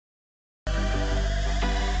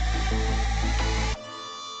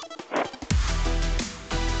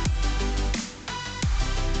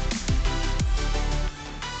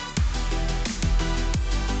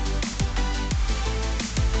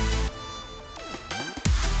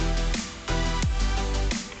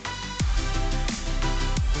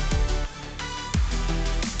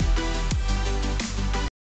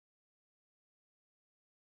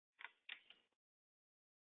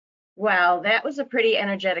Well, that was a pretty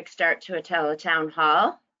energetic start to a teletown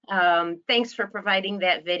hall. Thanks for providing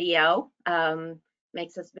that video.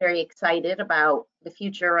 Makes us very excited about the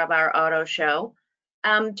future of our auto show.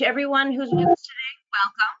 To everyone who's with us today,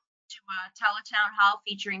 welcome to a teletown hall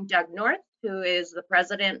featuring Doug North, who is the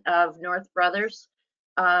president of North Brothers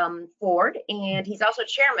Ford, and he's also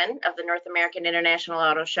chairman of the North American International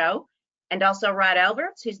Auto Show. And also Rod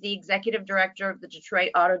Alberts, who's the executive director of the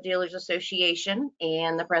Detroit Auto Dealers Association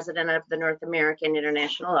and the president of the North American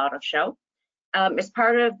International Auto Show. As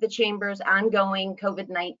part of the Chamber's ongoing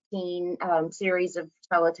COVID-19 series of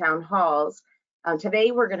teletown halls,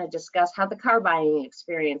 today we're going to discuss how the car buying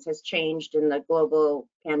experience has changed in the global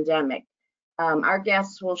pandemic. Our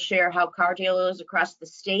guests will share how car dealers across the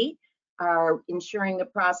state are ensuring the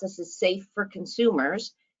process is safe for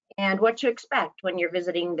consumers, and what to expect when you're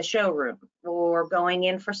visiting the showroom or going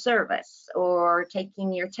in for service or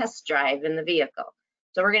taking your test drive in the vehicle.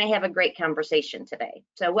 So we're going to have a great conversation today.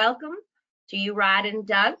 So welcome to you, Rod and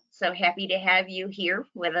Doug. So happy to have you here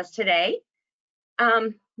with us today.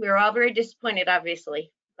 We were all very disappointed,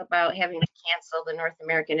 obviously, about having to cancel the North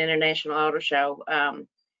American International Auto Show.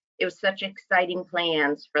 It was such exciting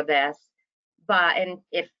plans for this, and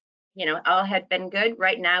if all had been good,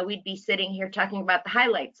 right now we'd be sitting here talking about the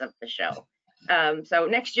highlights of the show. So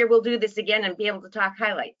next year we'll do this again and be able to talk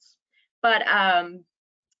highlights. But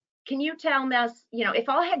can you tell us, if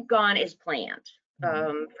all had gone as planned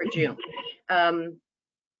for June,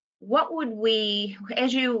 what would be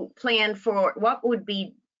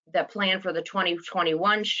the plan for the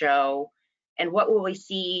 2021 show, and what will we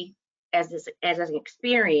see as an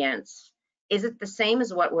experience? Is it the same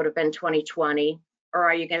as what would have been 2020? Or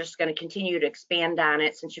are you just going to continue to expand on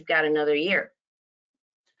it since you've got another year?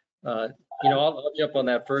 I'll jump on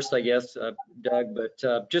that first, I guess, Doug.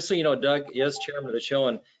 But just so you know, Doug is chairman of the show,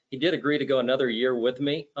 and he did agree to go another year with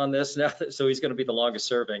me on this now, so he's going to be the longest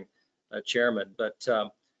serving chairman. But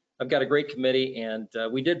I've got a great committee, and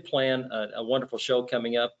we did plan a wonderful show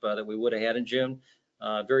coming up that we would have had in June.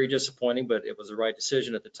 Very disappointing, but it was the right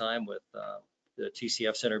decision at the time with the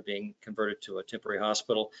TCF Center being converted to a temporary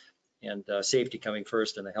hospital, and safety coming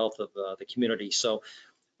first and the health of the community. So,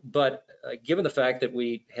 but given the fact that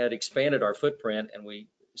we had expanded our footprint and we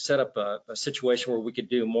set up a situation where we could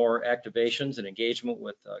do more activations and engagement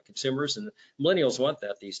with consumers, and millennials want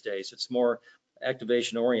that these days. It's more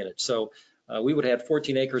activation oriented. So we would have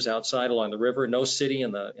 14 acres outside along the river. No city in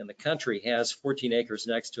the country has 14 acres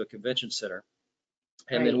next to a convention center.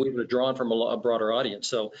 And then we would have drawn from a broader audience.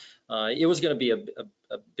 So it was going to be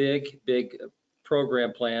a big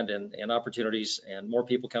program planned and opportunities and more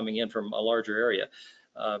people coming in from a larger area.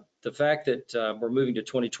 The fact that we're moving to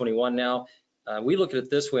 2021 now, we look at it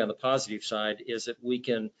this way on the positive side, is that we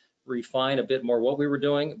can refine a bit more what we were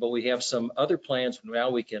doing, but we have some other plans now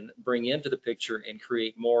we can bring into the picture and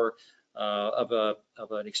create more of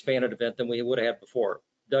an expanded event than we would have had before.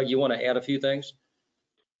 Doug, you want to add a few things?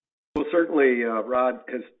 Well, certainly Rod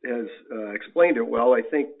has explained it well. I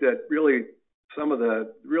think that really some of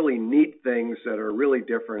the really neat things that are really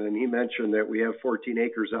different, and he mentioned that we have 14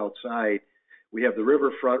 acres outside. We have the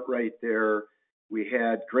riverfront right there. We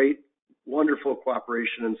had great, wonderful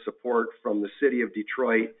cooperation and support from the city of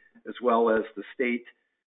Detroit, as well as the state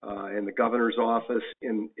and the governor's office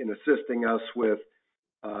in assisting us with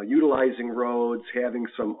utilizing roads, having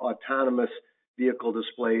some autonomous vehicle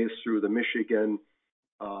displays through the Michigan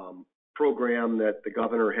program that the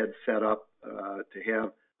governor had set up to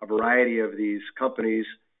have a variety of these companies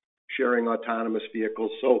sharing autonomous vehicles.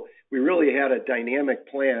 So we really had a dynamic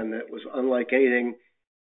plan that was unlike anything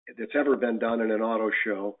that's ever been done in an auto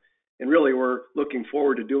show. And really, we're looking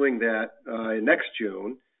forward to doing that next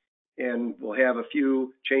June. And we'll have a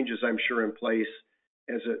few changes, I'm sure, in place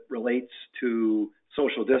as it relates to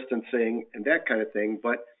social distancing and that kind of thing.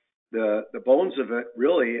 But the bones of it,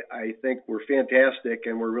 really, I think were fantastic,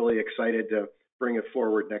 and we're really excited to bring it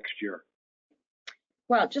forward next year.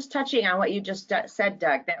 Well, just touching on what you just said,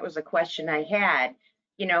 Doug, that was a question I had.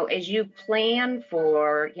 As you plan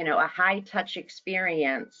for, a high touch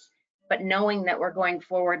experience, but knowing that we're going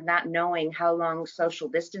forward, not knowing how long social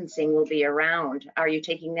distancing will be around, are you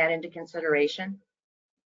taking that into consideration?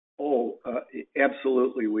 Oh,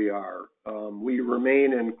 absolutely we are. We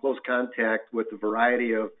remain in close contact with a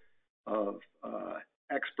variety of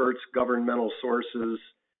experts, governmental sources,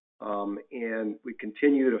 and we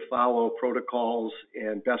continue to follow protocols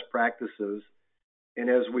and best practices. And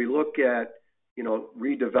as we look at,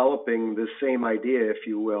 redeveloping this same idea, if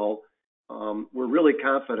you will, we're really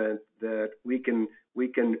confident that we can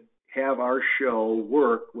have our show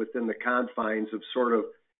work within the confines of sort of,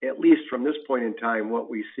 at least from this point in time,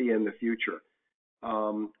 what we see in the future.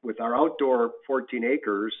 With our outdoor 14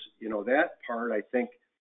 acres, you know, that part, I think,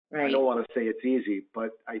 I Right. don't want to say it's easy,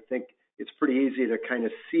 but I think it's pretty easy to kind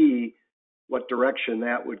of see what direction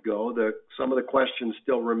that would go. Some of the questions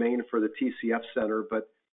still remain for the TCF Center, but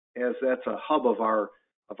as that's a hub of our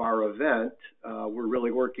event, we're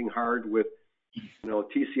really working hard with, you know,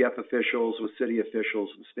 TCF officials, with city officials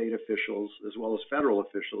and state officials, as well as federal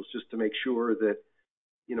officials, just to make sure that,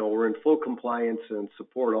 you know, we're in full compliance and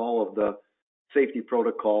support all of the safety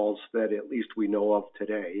protocols that at least we know of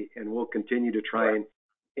today, and we'll continue to try and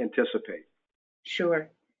anticipate. Sure.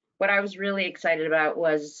 What I was really excited about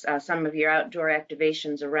was some of your outdoor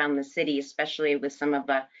activations around the city, especially with some of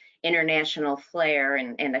the international flair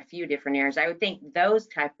and a few different areas. I would think those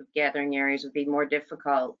type of gathering areas would be more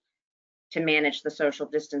difficult to manage the social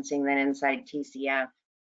distancing than inside TCF.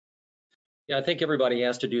 Yeah, I think everybody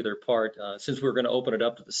has to do their part. Since we're going to open it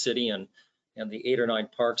up to the city and the 8 or 9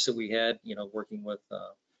 parks that we had, you know, working with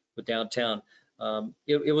downtown,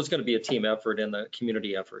 it was going to be a team effort and the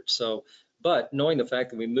community effort. So, but knowing the fact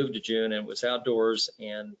that we moved to June and it was outdoors,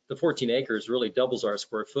 and the 14 acres really doubles our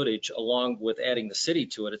square footage, along with adding the city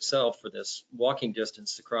to it itself, for this walking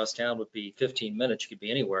distance across town would be 15 minutes. You could be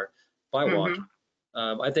anywhere by walk.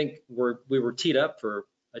 I think we were teed up for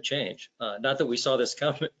a change. Not that we saw this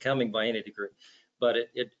coming by any degree, but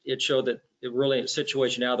it showed that it really is a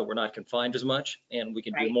situation now that we're not confined as much, and we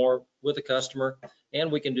can do more with the customer,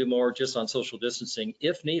 and we can do more just on social distancing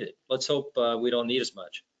if needed. Let's hope we don't need as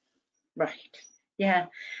much. Right. Yeah.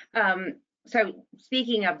 So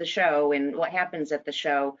speaking of the show and what happens at the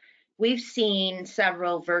show, we've seen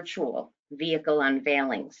several virtual vehicle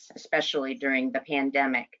unveilings, especially during the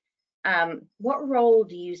pandemic. What role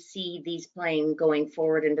do you see these playing going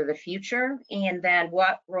forward into the future? And then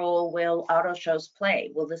what role will auto shows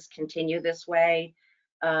play? Will this continue this way?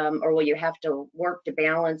 Or will you have to work to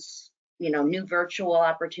balance, you know, new virtual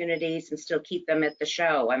opportunities and still keep them at the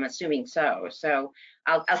show? I'm assuming so. So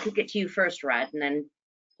I'll kick it to you first, Rod, and then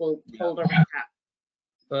we'll hold over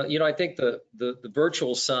top. You know, I think the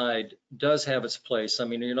virtual side does have its place. I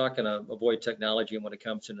mean, you're not going to avoid technology when it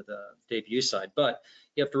comes into the debut side, but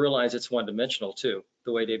you have to realize it's one-dimensional too,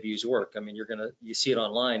 the way debuts work. I mean, you see it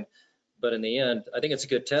online, but in the end, I think it's a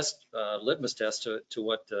good test, litmus test to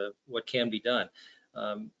what can be done.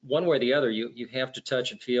 One way or the other, you have to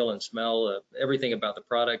touch and feel and smell everything about the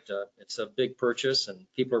product. It's a big purchase, and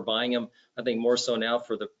people are buying them, I think, more so now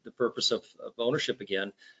for the purpose of ownership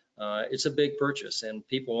again. It's a big purchase, and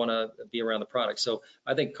people want to be around the product. So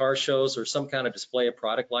I think car shows or some kind of display of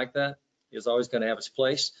product like that is always going to have its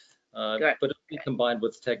place, but it'll be combined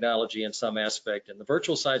with technology in some aspect. And the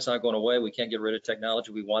virtual side's not going away. We can't get rid of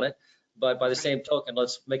technology. We want it. But by the same token,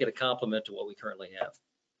 let's make it a complement to what we currently have.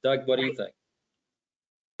 Doug, what do you think?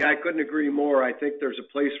 Yeah, I couldn't agree more. I think there's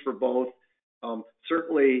a place for both.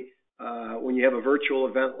 Certainly, when you have a virtual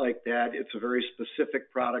event like that, it's a very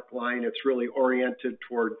specific product line. It's really oriented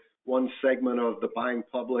toward one segment of the buying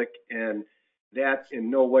public, and that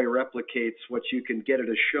in no way replicates what you can get at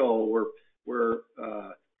a show where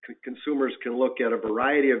consumers can look at a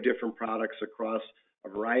variety of different products across a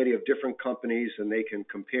variety of different companies, and they can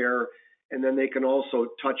compare, and then they can also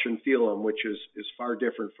touch and feel them, which is far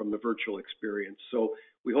different from the virtual experience. So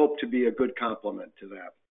we hope to be a good complement to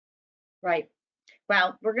that. Right.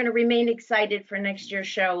 Well, we're going to remain excited for next year's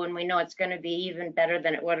show, and we know it's going to be even better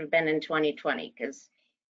than it would have been in 2020 because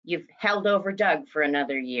you've held over Doug for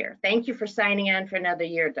another year. Thank you for signing on for another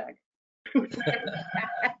year, Doug.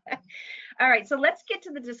 All right, so let's get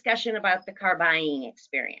to the discussion about the car buying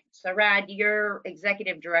experience. So Rod, you're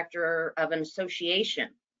executive director of an association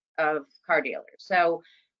of car dealers. So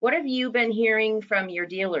what have you been hearing from your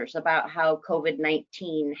dealers about how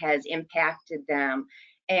COVID-19 has impacted them?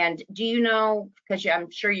 And do you know, because I'm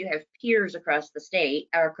sure you have peers across the state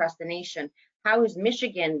or across the nation, how has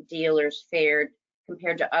Michigan dealers fared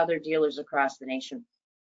compared to other dealers across the nation?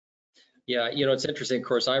 Yeah, you know, it's interesting. Of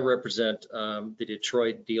course, I represent the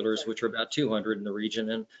Detroit dealers, which are about 200 in the region,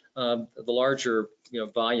 and the larger, you know,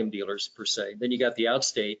 volume dealers per se. Then you got the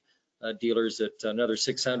outstate dealers at another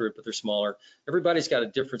 600, but they're smaller. Everybody's got a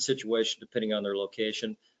different situation depending on their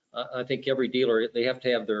location. I think every dealer, they have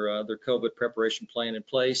to have their COVID preparation plan in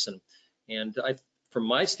place, and from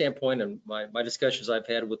my standpoint and my discussions I've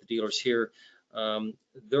had with the dealers here,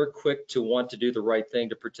 they're quick to want to do the right thing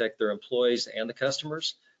to protect their employees and the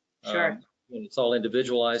customers. Sure. And it's all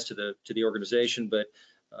individualized to the organization, but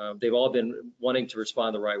they've all been wanting to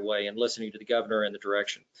respond the right way and listening to the governor and the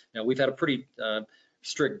direction. Now, we've had a pretty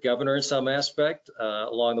strict governor in some aspect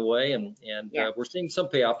along the way, and we're seeing some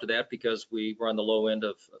payoff to that because we were on the low end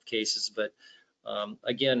of cases. But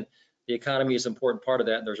again, the economy is an important part of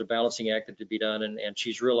that, and there's a balancing act that to be done, and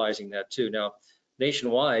she's realizing that too. Now,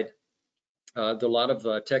 nationwide, a lot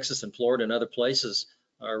of Texas and Florida and other places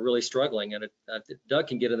are really struggling, and Doug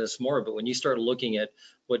can get in this more, but when you start looking at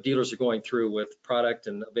what dealers are going through with product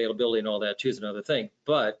and availability and all that too is another thing.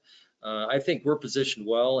 But I think we're positioned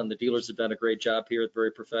well, and the dealers have done a great job here,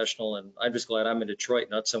 very professional, and I'm just glad I'm in Detroit,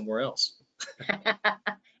 not somewhere else.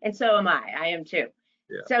 And so am I. I am too.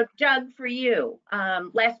 Yeah. So Doug, for you,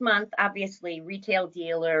 last month, obviously, retail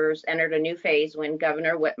dealers entered a new phase when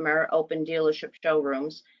Governor Whitmer opened dealership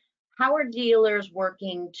showrooms. How are dealers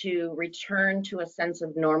working to return to a sense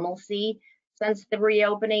of normalcy since the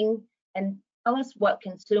reopening? And tell us what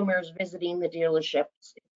consumers visiting the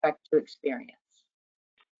dealerships expect to experience.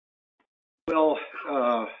 Well,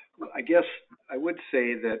 I guess I would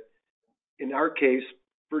say that in our case,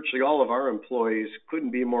 virtually all of our employees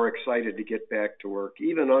couldn't be more excited to get back to work,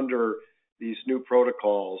 even under these new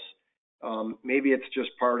protocols. Maybe it's just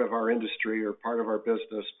part of our industry or part of our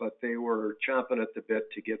business, but they were chomping at the bit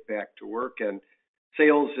to get back to work. And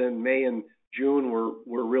sales in May and June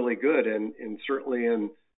were really good. And certainly in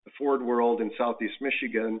the Ford world in Southeast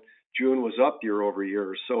Michigan, June was up year over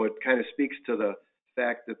year. So it kind of speaks to the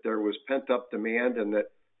fact that there was pent up demand and that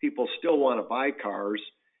people still want to buy cars,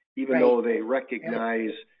 even though they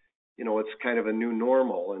recognize, you know, it's kind of a new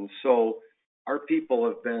normal. And so our people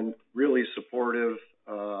have been really supportive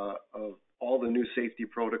of all the new safety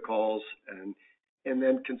protocols, and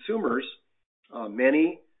then consumers,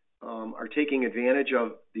 many are taking advantage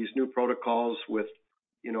of these new protocols with,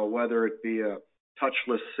 you know, whether it be a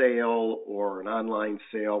touchless sale or an online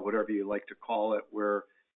sale, whatever you like to call it, where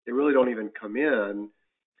they really don't even come in,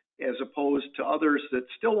 as opposed to others that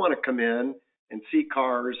still want to come in and see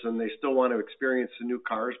cars and they still want to experience the new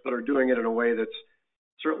cars, but are doing it in a way that's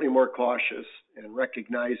certainly more cautious and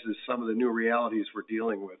recognizes some of the new realities we're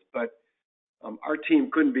dealing with. But our team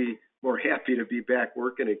couldn't be more happy to be back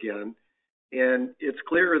working again. And it's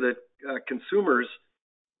clear that consumers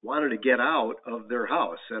wanted to get out of their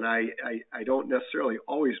house. And I don't necessarily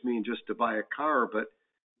always mean just to buy a car, but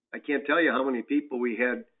I can't tell you how many people we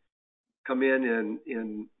had come in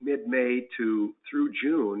mid-May through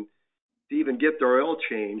June to even get their oil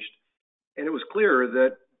changed. And it was clear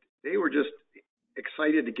that they were just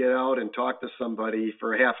excited to get out and talk to somebody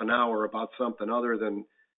for half an hour about something other than,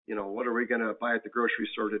 you know, what are we going to buy at the grocery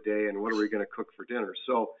store today and what are we going to cook for dinner?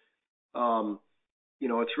 So, you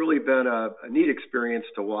know, it's really been a neat experience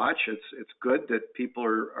to watch. It's good that people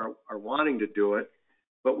are wanting to do it,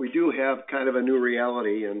 but we do have kind of a new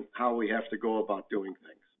reality in how we have to go about doing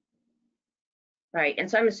things. Right.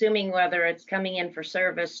 And so I'm assuming whether it's coming in for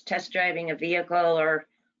service, test driving a vehicle, or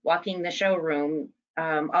walking the showroom,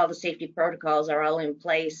 all the safety protocols are all in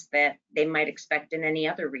place that they might expect in any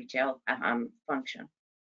other retail function.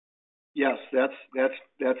 Yes, that's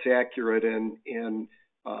accurate. And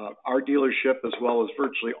our dealership, as well as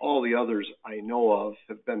virtually all the others I know of,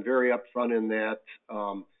 have been very upfront in that.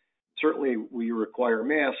 Certainly, we require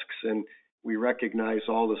masks and we recognize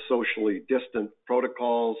all the socially distant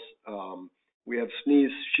protocols. We have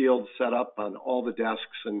sneeze shields set up on all the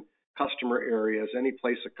desks and customer areas, any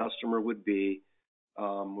place a customer would be.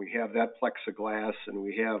 We have that plexiglass, and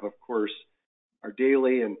we have, of course, our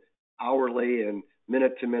daily and hourly and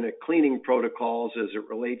minute-to-minute cleaning protocols as it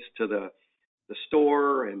relates to the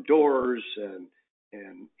store and doors and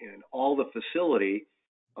all the facility,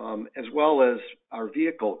 as well as our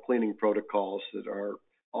vehicle cleaning protocols that are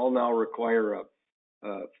all now require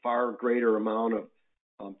a far greater amount of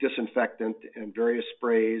disinfectant and various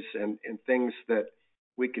sprays and things that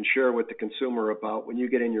we can share with the consumer about. When you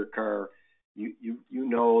get in your car, you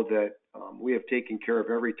know that we have taken care of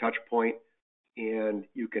every touch point, and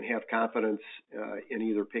you can have confidence in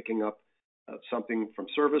either picking up something from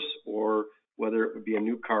service or whether it would be a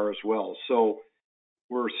new car as well. So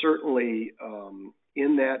we're certainly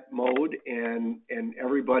in that mode, and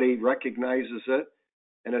everybody recognizes it,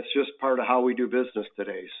 and it's just part of how we do business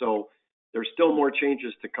today. So there's still more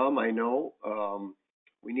changes to come, I know.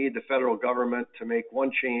 We need the federal government to make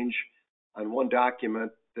one change on one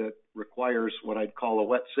document that requires what I'd call a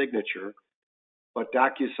wet signature, but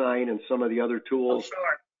DocuSign and some of the other tools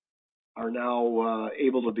are now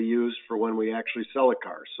able to be used for when we actually sell a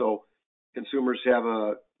car. So consumers have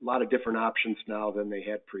a lot of different options now than they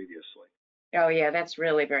had previously. Oh yeah, that's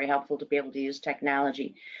really very helpful to be able to use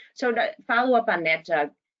technology. So to follow up on that,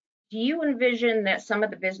 Doug, do you envision that some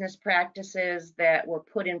of the business practices that were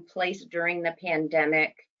put in place during the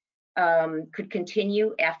pandemic could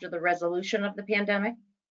continue after the resolution of the pandemic?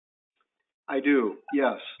 I do,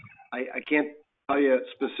 yes. I can't tell you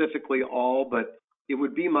specifically all, but it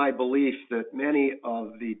would be my belief that many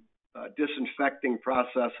of the disinfecting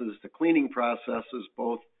processes, the cleaning processes,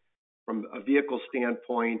 both from a vehicle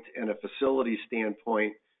standpoint and a facility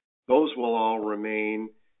standpoint, those will all remain.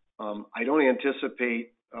 I don't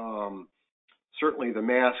anticipate, certainly the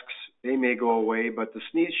masks, they may go away, but the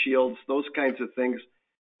sneeze shields, those kinds of things,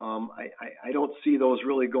 I don't see those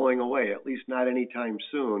really going away, at least not anytime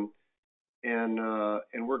soon. And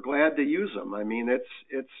we're glad to use them. I mean,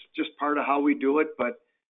 it's just part of how we do it, but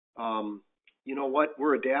you know what,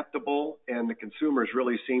 we're adaptable, and the consumers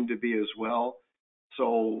really seem to be as well.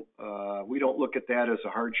 So we don't look at that as a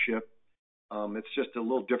hardship. It's just a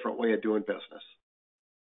little different way of doing business.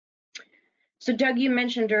 So Doug, you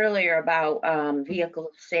mentioned earlier about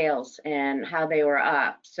vehicle sales and how they were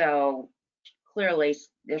up. So clearly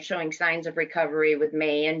they're showing signs of recovery with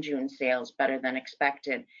May and June sales better than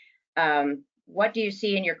expected. What do you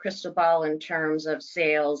see in your crystal ball in terms of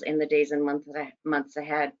sales in the days and months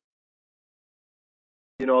ahead?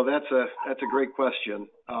 You know, that's a great question.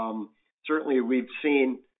 Certainly we've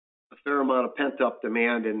seen a fair amount of pent-up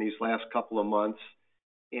demand in these last couple of months.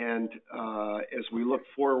 And as we look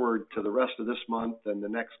forward to the rest of this month and the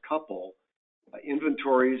next couple,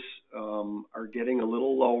 inventories are getting a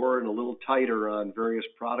little lower and a little tighter on various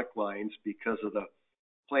product lines because of the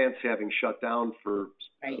plants having shut down for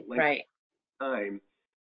right. time.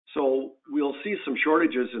 So we'll see some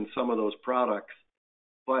shortages in some of those products.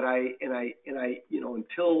 But you know,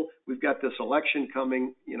 until we've got this election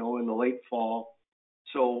coming, you know, in the late fall,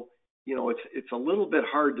 so you know, it's a little bit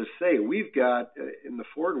hard to say. We've got in the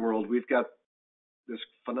Ford world, we've got this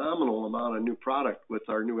phenomenal amount of new product with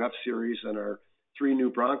our new F-Series and our 3 new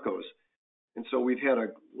Broncos, and so we've had a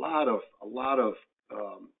lot of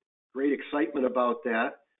great excitement about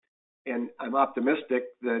that. And I'm optimistic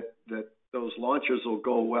that those launches will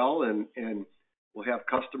go well and we'll have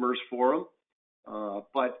customers for them.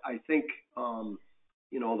 But I think,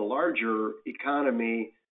 you know, the larger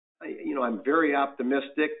economy, you know, I'm very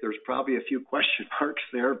optimistic. There's probably a few question marks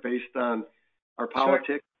there based on our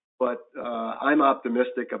politics, but I'm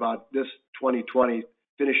optimistic about this 2020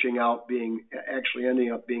 finishing out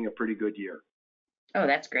ending up being a pretty good year. Oh,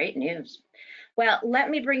 that's great news. Well, let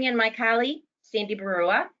me bring in my colleague, Sandy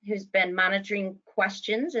Barua, who's been monitoring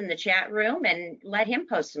questions in the chat room, and let him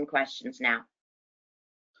post some questions now.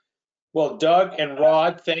 Well, Doug and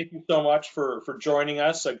Rod, thank you so much for joining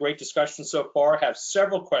us. A great discussion so far. I have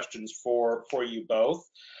several questions for you both.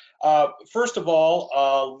 First of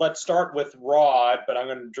all, let's start with Rod, but I'm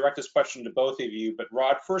going to direct this question to both of you. But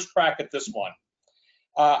Rod, first crack at this one.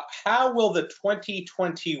 How will the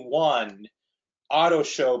 2021 auto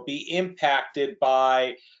show be impacted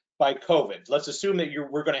by COVID? Let's assume that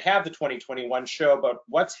we're going to have the 2021 show, but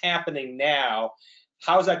what's happening now?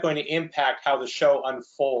 How is that going to impact how the show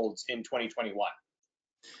unfolds in 2021?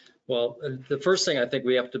 Well, the first thing I think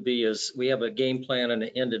we have to be is we have a game plan and an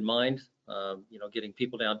end in mind. You know, getting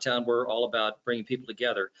people downtown. We're all about bringing people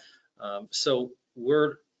together. So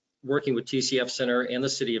we're working with TCF Center and the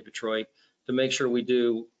City of Detroit to make sure we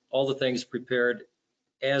do all the things prepared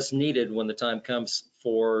as needed when the time comes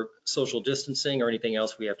for social distancing or anything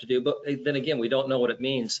else we have to do. But then again, we don't know what it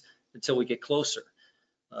means until we get closer.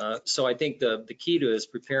 So I think the key to is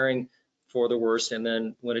preparing for the worst, and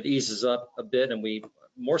then when it eases up a bit and we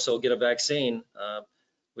more so get a vaccine,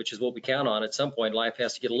 which is what we count on at some point, life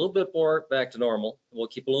has to get a little bit more back to normal. We'll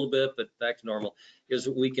keep a little bit, but back to normal, is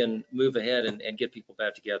we can move ahead and get people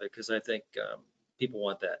back together, because I think people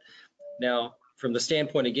want that. Now, from the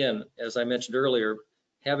standpoint, again, as I mentioned earlier,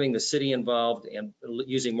 having the city involved and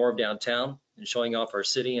using more of downtown and showing off our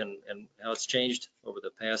city and how it's changed over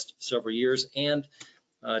the past several years, and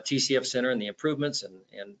TCF Center and the improvements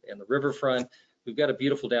and the riverfront. We've got a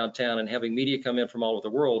beautiful downtown, and having media come in from all over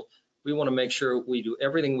the world, we want to make sure we do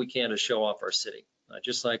everything we can to show off our city.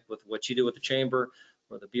 Just like with what you do with the Chamber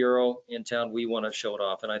or the Bureau in town, we want to show it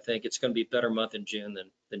off. And I think it's going to be a better month in June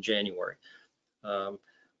than January.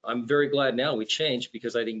 I'm very glad now we changed,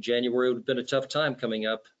 because I think January would have been a tough time coming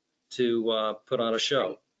up to put on a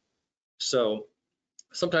show. So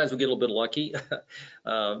sometimes we get a little bit lucky,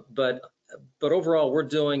 but overall, we're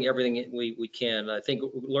doing everything we can. I think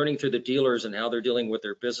learning through the dealers and how they're dealing with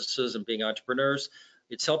their businesses and being entrepreneurs,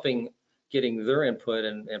 it's helping getting their input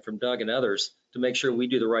and from Doug and others to make sure we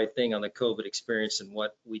do the right thing on the COVID experience and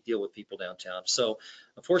what we deal with people downtown. So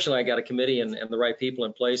unfortunately, I got a committee and the right people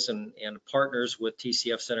in place and partners with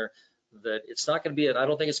TCF Center that it's not going to be, I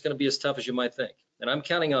don't think it's going to be as tough as you might think. And I'm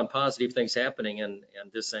counting on positive things happening and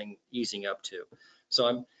this thing easing up too.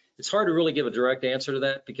 So it's hard to really give a direct answer to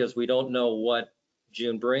that, because we don't know what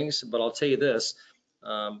June brings, but I'll tell you this,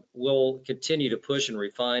 we'll continue to push and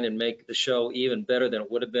refine and make the show even better than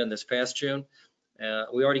it would have been this past June.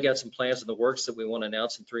 We already got some plans in the works that we want to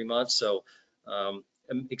announce in 3 months. So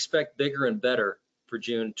expect bigger and better for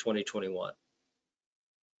June 2021.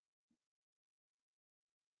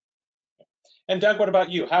 And Doug, what about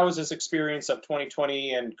you? How has this experience of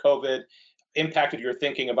 2020 and COVID impacted your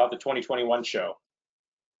thinking about the 2021 show?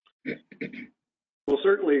 Well,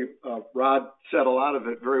 certainly, Rod said a lot of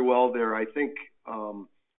it very well there. I think,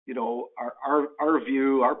 you know, our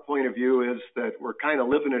view, our point of view is that we're kind of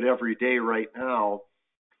living it every day right now.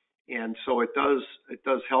 And so it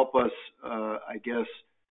does help us, I guess,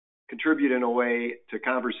 contribute in a way to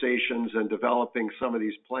conversations and developing some of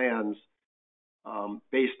these plans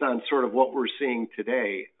based on sort of what we're seeing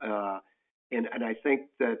today. And I think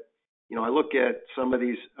that, you know, I look at some of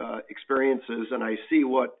these experiences and I see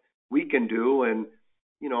what we can do. And,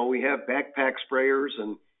 you know, we have backpack sprayers,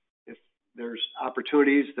 and if there's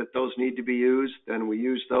opportunities that those need to be used, then we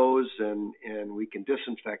use those, and we can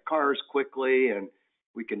disinfect cars quickly, and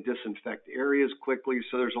we can disinfect areas quickly.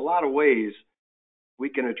 So there's a lot of ways we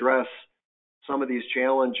can address some of these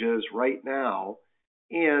challenges right now.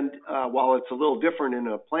 And while it's a little different in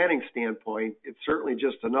a planning standpoint, it's certainly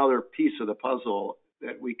just another piece of the puzzle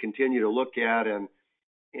that we continue to look at and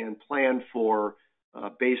plan for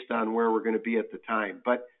based on where we're going to be at the time.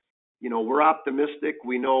 But, you know, we're optimistic.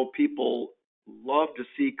 We know people love to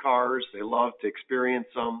see cars. They love to experience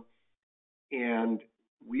them. And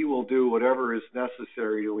we will do whatever is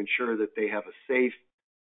necessary to ensure that they have a safe,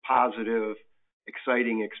 positive,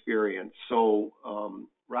 exciting experience. So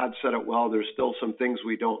Rod said it well, there's still some things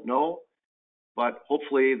we don't know, but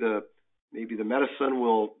hopefully maybe the medicine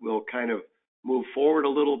will kind of move forward a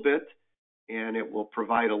little bit, and it will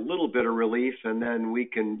provide a little bit of relief, and then we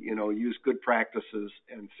can, you know, use good practices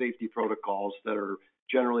and safety protocols that are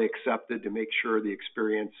generally accepted to make sure the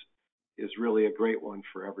experience is really a great one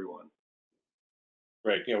for everyone.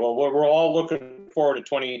 Great. Yeah, well, we're all looking forward to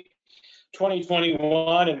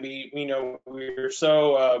 2021, and we know we're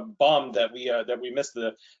so bummed that we missed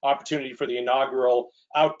the opportunity for the inaugural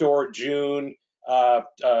outdoor June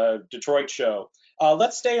Detroit show.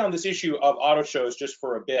 Let's stay on this issue of auto shows just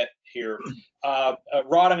for a bit here. Rod,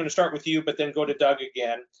 I'm going to start with you, but then go to Doug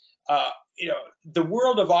again. You know, the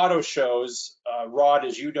world of auto shows, Rod,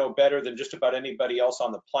 as you know better than just about anybody else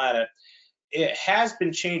on the planet, it has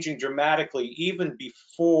been changing dramatically even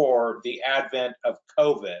before the advent of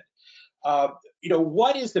COVID. You know,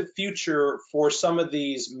 what is the future for some of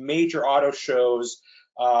these major auto shows?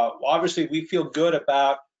 Obviously, we feel good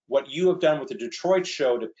about what you have done with the Detroit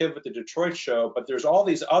show to pivot the Detroit show, but there's all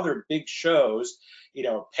these other big shows, you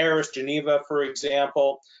know, Paris, Geneva, for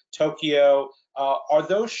example, Tokyo. Are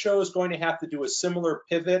those shows going to have to do a similar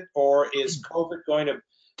pivot, or is COVID going to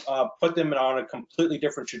put them on a completely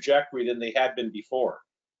different trajectory than they had been before?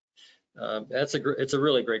 It's a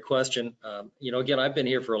really great question. You know, again, I've been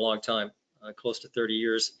here for a long time, close to 30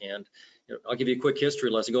 years, and you know, I'll give you a quick history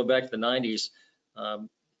lesson. Go back to the 90s.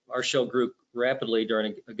 Our show grew rapidly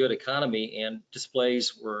during a good economy, and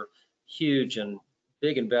displays were huge and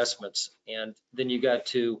big investments. And then you got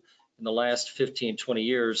to, in the last 15, 20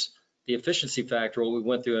 years, the efficiency factor, what we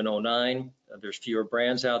went through in 09, there's fewer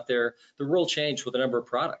brands out there. The world changed with the number of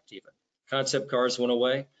product even. Concept cars went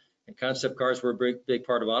away, and concept cars were a big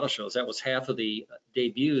part of auto shows. That was half of the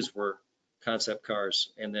debuts were concept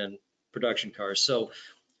cars and then production cars. So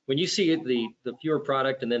when you see the fewer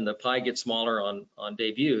product and then the pie gets smaller on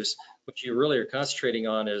debuts, what you really are concentrating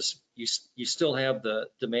on is you still have the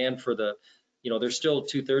demand for the, you know, there's still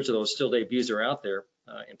 2/3 of those still debuts are out there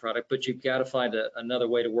in product, but you've got to find another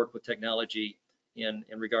way to work with technology in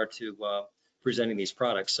regard to presenting these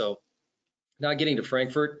products. So now getting to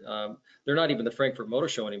Frankfurt, they're not even the Frankfurt Motor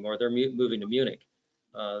Show anymore. They're moving to Munich.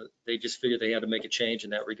 They just figured they had to make a change in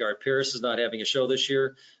that regard. Paris is not having a show this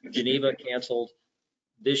year. Geneva canceled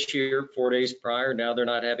this year, 4 days prior. Now they're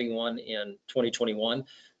not having one in 2021.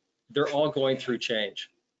 They're all going through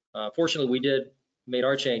change. Fortunately, we made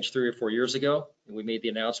our change 3 or 4 years ago, and we made the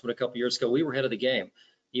announcement a couple years ago. We were ahead of the game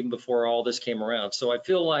even before all this came around. So I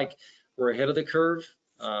feel like we're ahead of the curve.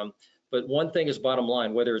 But one thing is bottom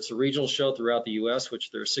line, whether it's a regional show throughout the US,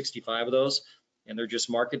 which there are 65 of those, and they're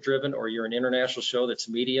just market driven, or you're an international show that's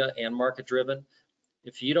media and market driven,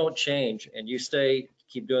 if you don't change and you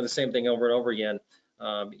keep doing the same thing over and over again,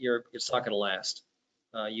 it's not going to last.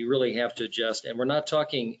 You really have to adjust, and we're not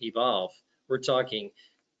talking evolve. We're talking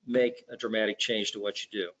make a dramatic change to what you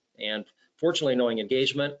do. And fortunately, knowing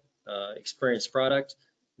engagement, experienced product,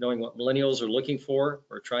 knowing what millennials are looking for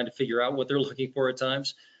or trying to figure out what they're looking for at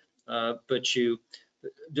times, but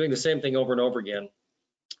doing the same thing over and over again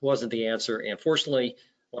wasn't the answer. And fortunately,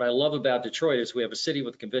 What I love about Detroit is we have a city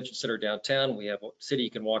with a convention center downtown. We have a city you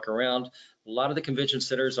can walk around. A lot of the convention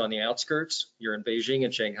centers on the outskirts. You're in Beijing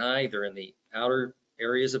and Shanghai. They're in the outer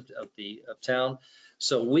areas of town.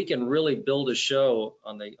 So we can really build a show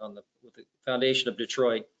with the foundation of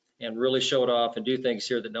Detroit and really show it off and do things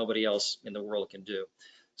here that nobody else in the world can do.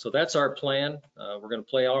 So that's our plan. We're going to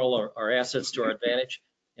play all our assets to our advantage,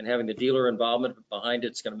 and having the dealer involvement behind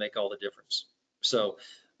it's going to make all the difference. So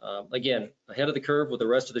again, ahead of the curve with the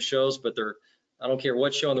rest of the shows, but I don't care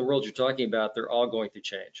what show in the world you're talking about, they're all going through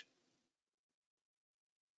change.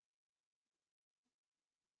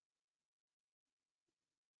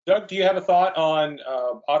 Doug, do you have a thought on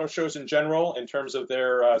auto shows in general in terms of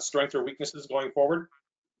their strengths or weaknesses going forward?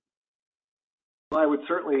 Well, I would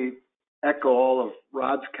certainly echo all of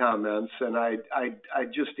Rod's comments, and I'd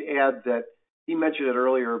just add that he mentioned it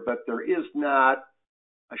earlier, but there is not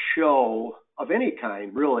a show of any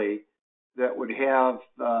kind, really, that would have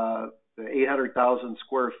the 800,000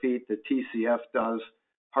 square feet that TCF does,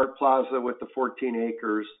 Hart Plaza with the 14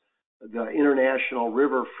 acres, the International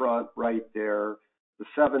Riverfront right there, the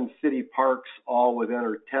 7 city parks all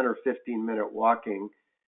within 10 or 15-minute walking,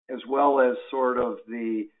 as well as sort of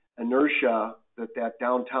the inertia that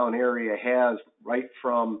downtown area has right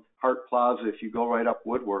from Hart Plaza if you go right up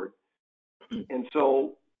Woodward. And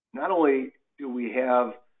so not only do we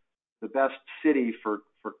have the best city for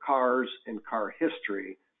cars and car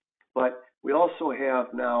history, but we also have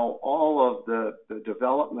now all of the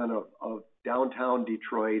development of downtown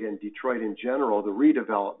Detroit and Detroit in general, the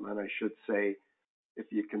redevelopment, I should say, if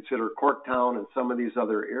you consider Corktown and some of these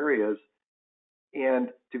other areas, and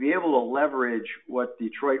to be able to leverage what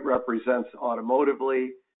Detroit represents automotively,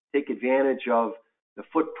 take advantage of the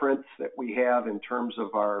footprints that we have in terms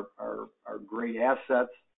of our great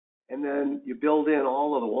assets, and then you build in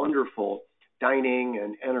all of the wonderful dining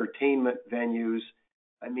and entertainment venues.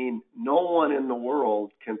 I mean, no one in the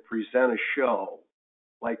world can present a show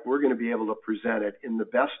like we're going to be able to present it in the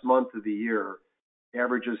best month of the year,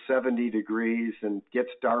 averages 70 degrees and gets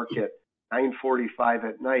dark at 9:45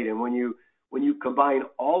 at night. And when you combine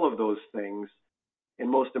all of those things, and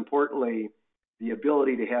most importantly, the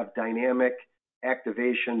ability to have dynamic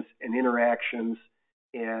activations and interactions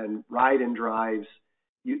and ride and drives,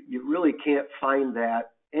 you really can't find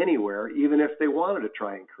that anywhere, even if they wanted to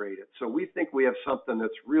try and create it. So we think we have something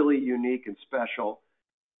that's really unique and special,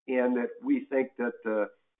 and that we think that the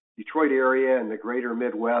Detroit area and the greater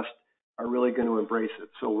Midwest are really going to embrace it.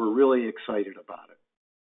 So we're really excited about it.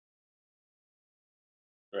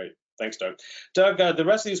 Great. Thanks, Doug. Doug, the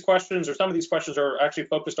rest of these questions, or some of these questions, are actually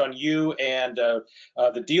focused on you and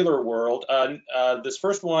the dealer world. This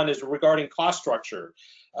first one is regarding cost structure.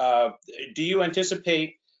 Do you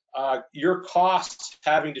anticipate your costs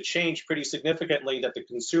having to change pretty significantly that the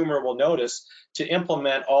consumer will notice to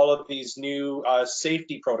implement all of these new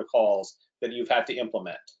safety protocols that you've had to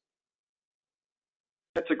implement?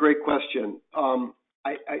 That's a great question.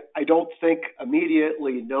 I don't think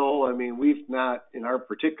immediately, no. I mean, we've not, in our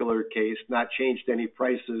particular case, not changed any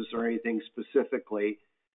prices or anything specifically.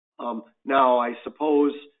 Now, I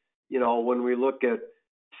suppose, when we look at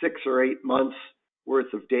 6 or 8 months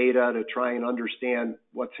worth of data to try and understand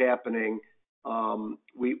what's happening,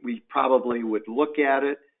 we probably would look at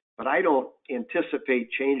it, but I don't anticipate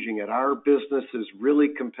changing it. Our business is really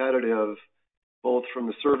competitive, both from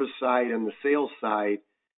the service side and the sales side.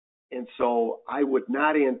 And so I would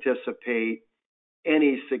not anticipate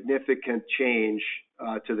any significant change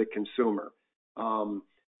to the consumer.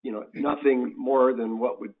 Nothing more than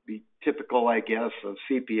what would be typical, I guess, of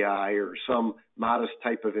CPI or some modest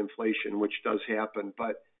type of inflation, which does happen,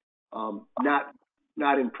 but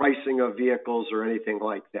not in pricing of vehicles or anything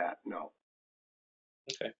like that, no.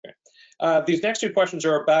 Okay. These next 2 questions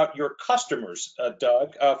are about your customers,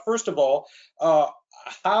 Doug. First of all,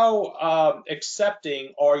 how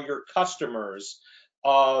accepting are your customers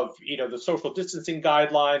of the social distancing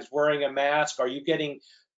guidelines, wearing a mask? Are you getting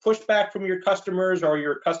pushback from your customers, or are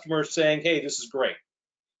your customers saying, hey, this is great?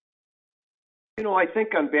 I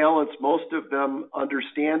think on balance, most of them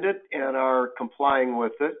understand it and are complying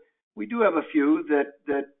with it. We do have a few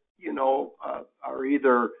that are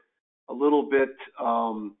either a little bit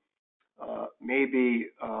maybe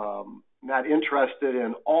not interested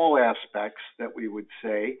in all aspects that we would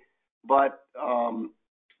say, but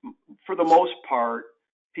for the most part,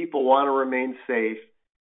 people want to remain safe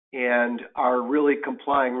and are really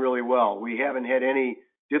complying really well. We haven't had any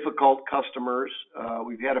difficult customers.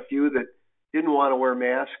 We've had a few that didn't want to wear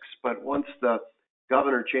masks, but once the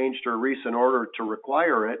governor changed her recent order to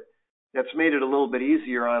require it, that's made it a little bit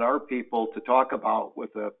easier on our people to talk about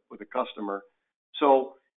with a customer.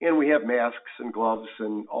 So, And we have masks and gloves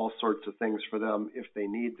and all sorts of things for them if they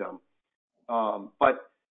need them. But,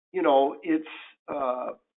 you know, it's,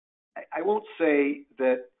 I won't say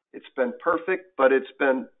that it's been perfect, but it's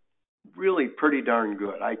been really pretty darn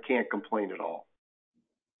good. I can't complain at all.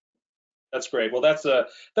 That's great. Well,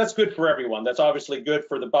 that's good for everyone. That's obviously good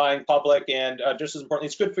for the buying public, and just as importantly,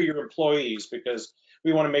 it's good for your employees, because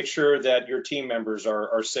we want to make sure that your team members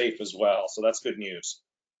are safe as well. So that's good news.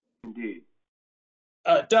 Indeed.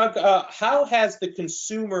 Doug, how has the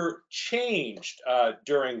consumer changed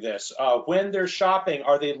during this? When they're shopping,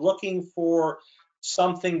 are they looking for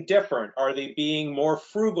something different? Are they being more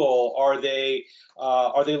frugal? Are they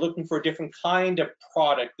looking for a different kind of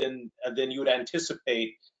product than you would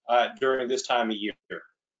anticipate during this time of year?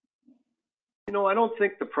 You know, I don't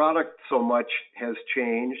think the product so much has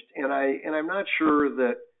changed, and I'm not sure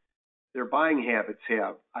that their buying habits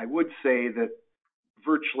have. I would say that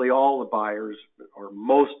virtually all the buyers, or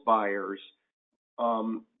most buyers,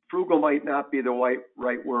 frugal might not be the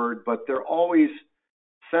right word, but they're always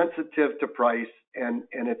sensitive to price, and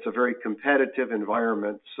it's a very competitive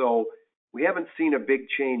environment. So we haven't seen a big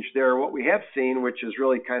change there. What we have seen, which has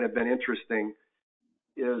really kind of been interesting,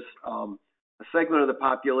 is a segment of the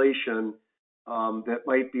population that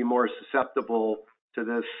might be more susceptible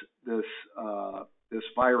to this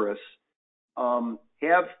virus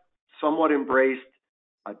have somewhat embraced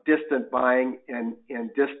distant buying and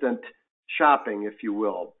distant shopping, if you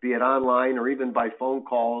will, be it online or even by phone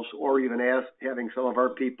calls, or even having some of our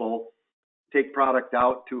people take product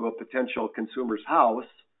out to a potential consumer's house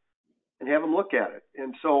and have them look at it.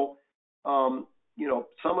 And so, you know,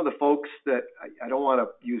 some of the folks that, I don't want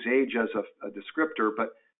to use age as a descriptor, but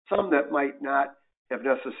some that might not have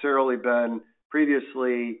necessarily been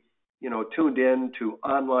previously, you know, tuned in to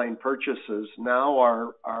online purchases now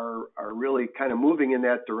are really kind of moving in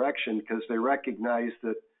that direction, because they recognize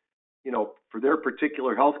that, you know, for their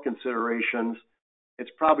particular health considerations, it's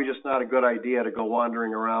probably just not a good idea to go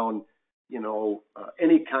wandering around, you know,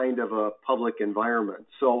 any kind of a public environment.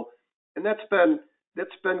 So, and that's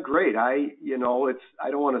been great. I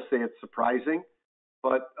don't want to say it's surprising,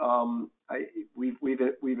 but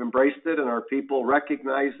we've embraced it, and our people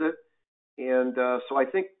recognize it. And so I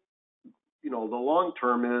think, you know, the long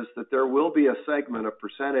term is that there will be a segment, a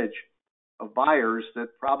percentage of buyers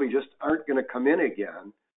that probably just aren't going to come in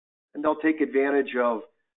again, and they'll take advantage of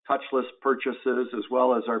touchless purchases, as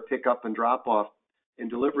well as our pickup and drop off and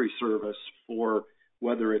delivery service, for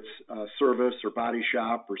whether it's service or body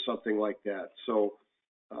shop or something like that. So,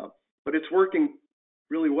 but it's working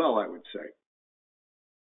really well, I would say.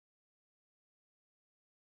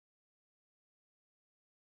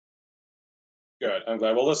 Good. I'm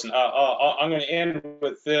glad. Well, listen, I'm going to end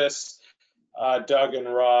with this, Doug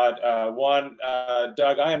and Rod.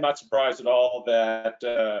 Doug, I am not surprised at all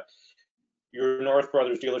that your North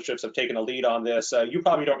Brothers dealerships have taken a lead on this. You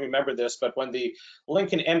probably don't remember this, but when the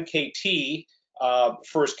Lincoln MKT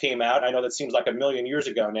first came out, I know that seems like a million years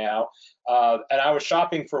ago now, and I was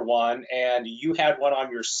shopping for one, and you had one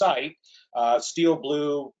on your site, steel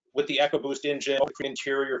blue, with the EcoBoost engine,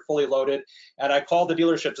 interior, fully loaded. And I called the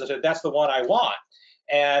dealerships and said, that's the one I want.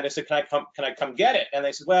 And I said, can I come get it? And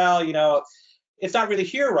they said, well, you know, it's not really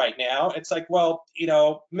here right now. It's like, well, you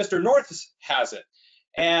know, Mr. North has it.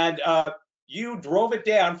 And you drove it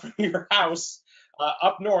down from your house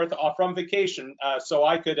up north from vacation, so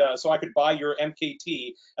I could buy your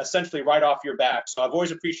MKT essentially right off your back. So I've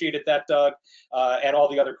always appreciated that, Doug, and all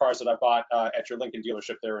the other cars that I bought at your Lincoln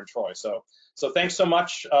dealership there in Troy. So thanks so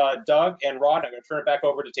much, Doug and Rod. I'm going to turn it back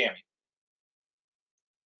over to Tammy.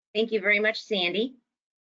 Thank you very much, Sandy.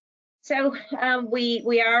 So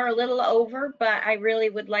we are a little over, but I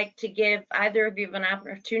really would like to give either of you an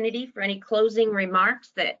opportunity for any closing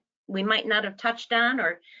remarks that we might not have touched on,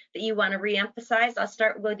 or that you want to reemphasize. I'll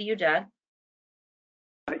start with you, Doug.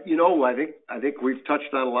 You know, I think we've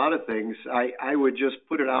touched on a lot of things. I would just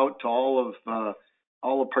put it out to all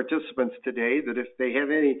the participants today that if they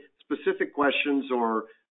have any specific questions or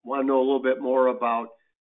want to know a little bit more about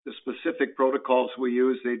the specific protocols we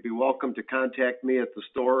use, they'd be welcome to contact me at the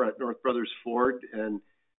store at North Brothers Ford, and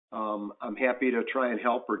I'm happy to try and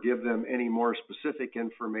help or give them any more specific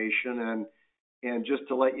information. And just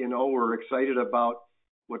to let you know, we're excited about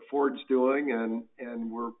what Ford's doing,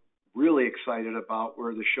 and we're really excited about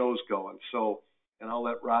where the show's going. So, and I'll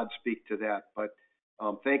let Rod speak to that. But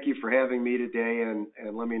thank you for having me today,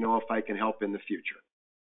 and let me know if I can help in the future.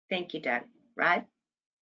 Thank you, Doug. Rod?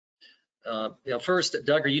 Yeah, first,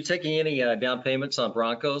 Doug, are you taking any down payments on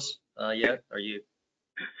Broncos yet? Are you?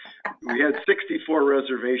 We had 64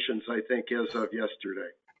 reservations, I think, as of yesterday.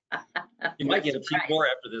 You might get a few more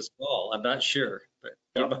after this call. I'm not sure, but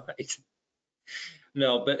You might.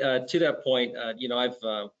 No, but to that point, you know, I've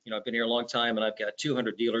been here a long time, and I've got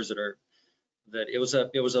 200 dealers that it was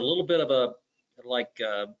a little bit of a like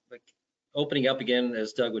opening up again,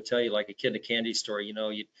 as Doug would tell you, like a kid in a candy store. You know,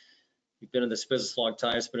 you've been in this business a long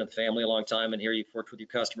time, it's been in the family a long time, and here you've worked with your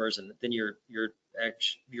customers, and then you're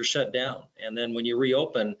shut down, and then when you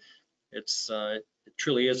reopen, it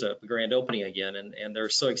truly is a grand opening again, and they're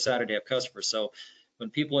so excited to have customers. So when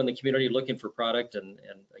people in the community are looking for product, and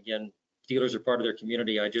again, dealers are part of their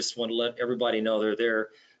community, I just want to let everybody know they're there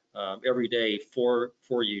every day for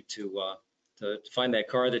you to find that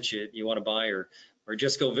car that you want to buy, or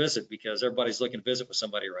just go visit, because everybody's looking to visit with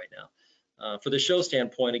somebody right now. For the show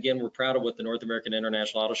standpoint, again, we're proud of what the North American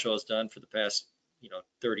International Auto Show has done for the past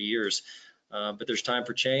 30 years, but there's time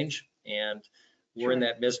for change, and we're in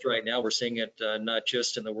that midst right now. We're seeing it not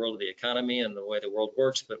just in the world of the economy and the way the world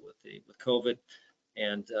works, but with COVID,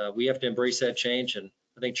 and we have to embrace that change. And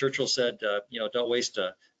I think Churchill said, don't waste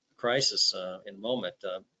a crisis in a moment.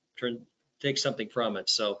 Take something from it.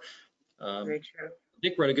 So Very true. I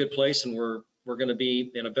think we're in a good place, and we're going to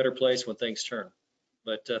be in a better place when things turn.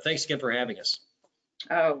 But thanks again for having us.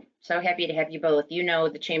 Oh, so happy to have you both. You know,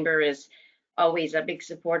 the Chamber is always a big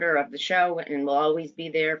supporter of the show, and will always be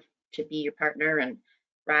there to be your partner. And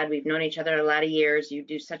Rod, we've known each other a lot of years. You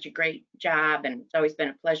do such a great job, and it's always been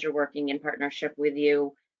a pleasure working in partnership with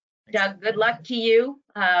you. Doug, good luck to you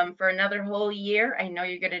for another whole year. I know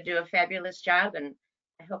you're going to do a fabulous job, and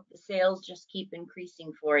I hope the sales just keep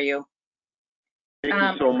increasing for you. Thank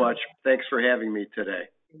you so much. Thanks for having me today.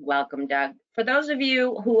 Welcome, Doug. For those of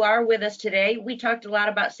you who are with us today, we talked a lot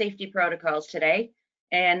about safety protocols today,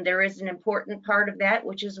 and there is an important part of that,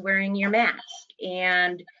 which is wearing your mask.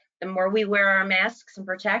 And the more we wear our masks and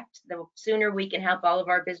protect, the sooner we can help all of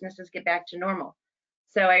our businesses get back to normal.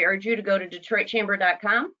 So I urge you to go to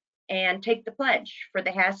DetroitChamber.com and take the pledge for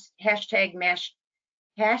the hashtag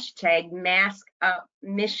Mask Up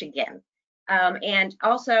Michigan. And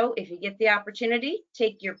also, if you get the opportunity,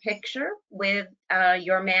 take your picture with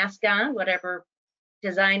your mask on, whatever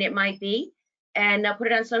design it might be, and put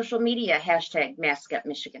it on social media, hashtag Mask Up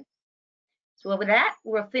Michigan. So with that,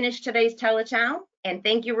 we'll finish today's Teletown. And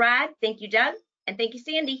thank you, Rod. Thank you, Doug. And thank you,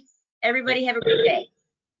 Sandy. Everybody have a great day.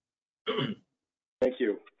 Thank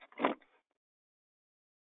you.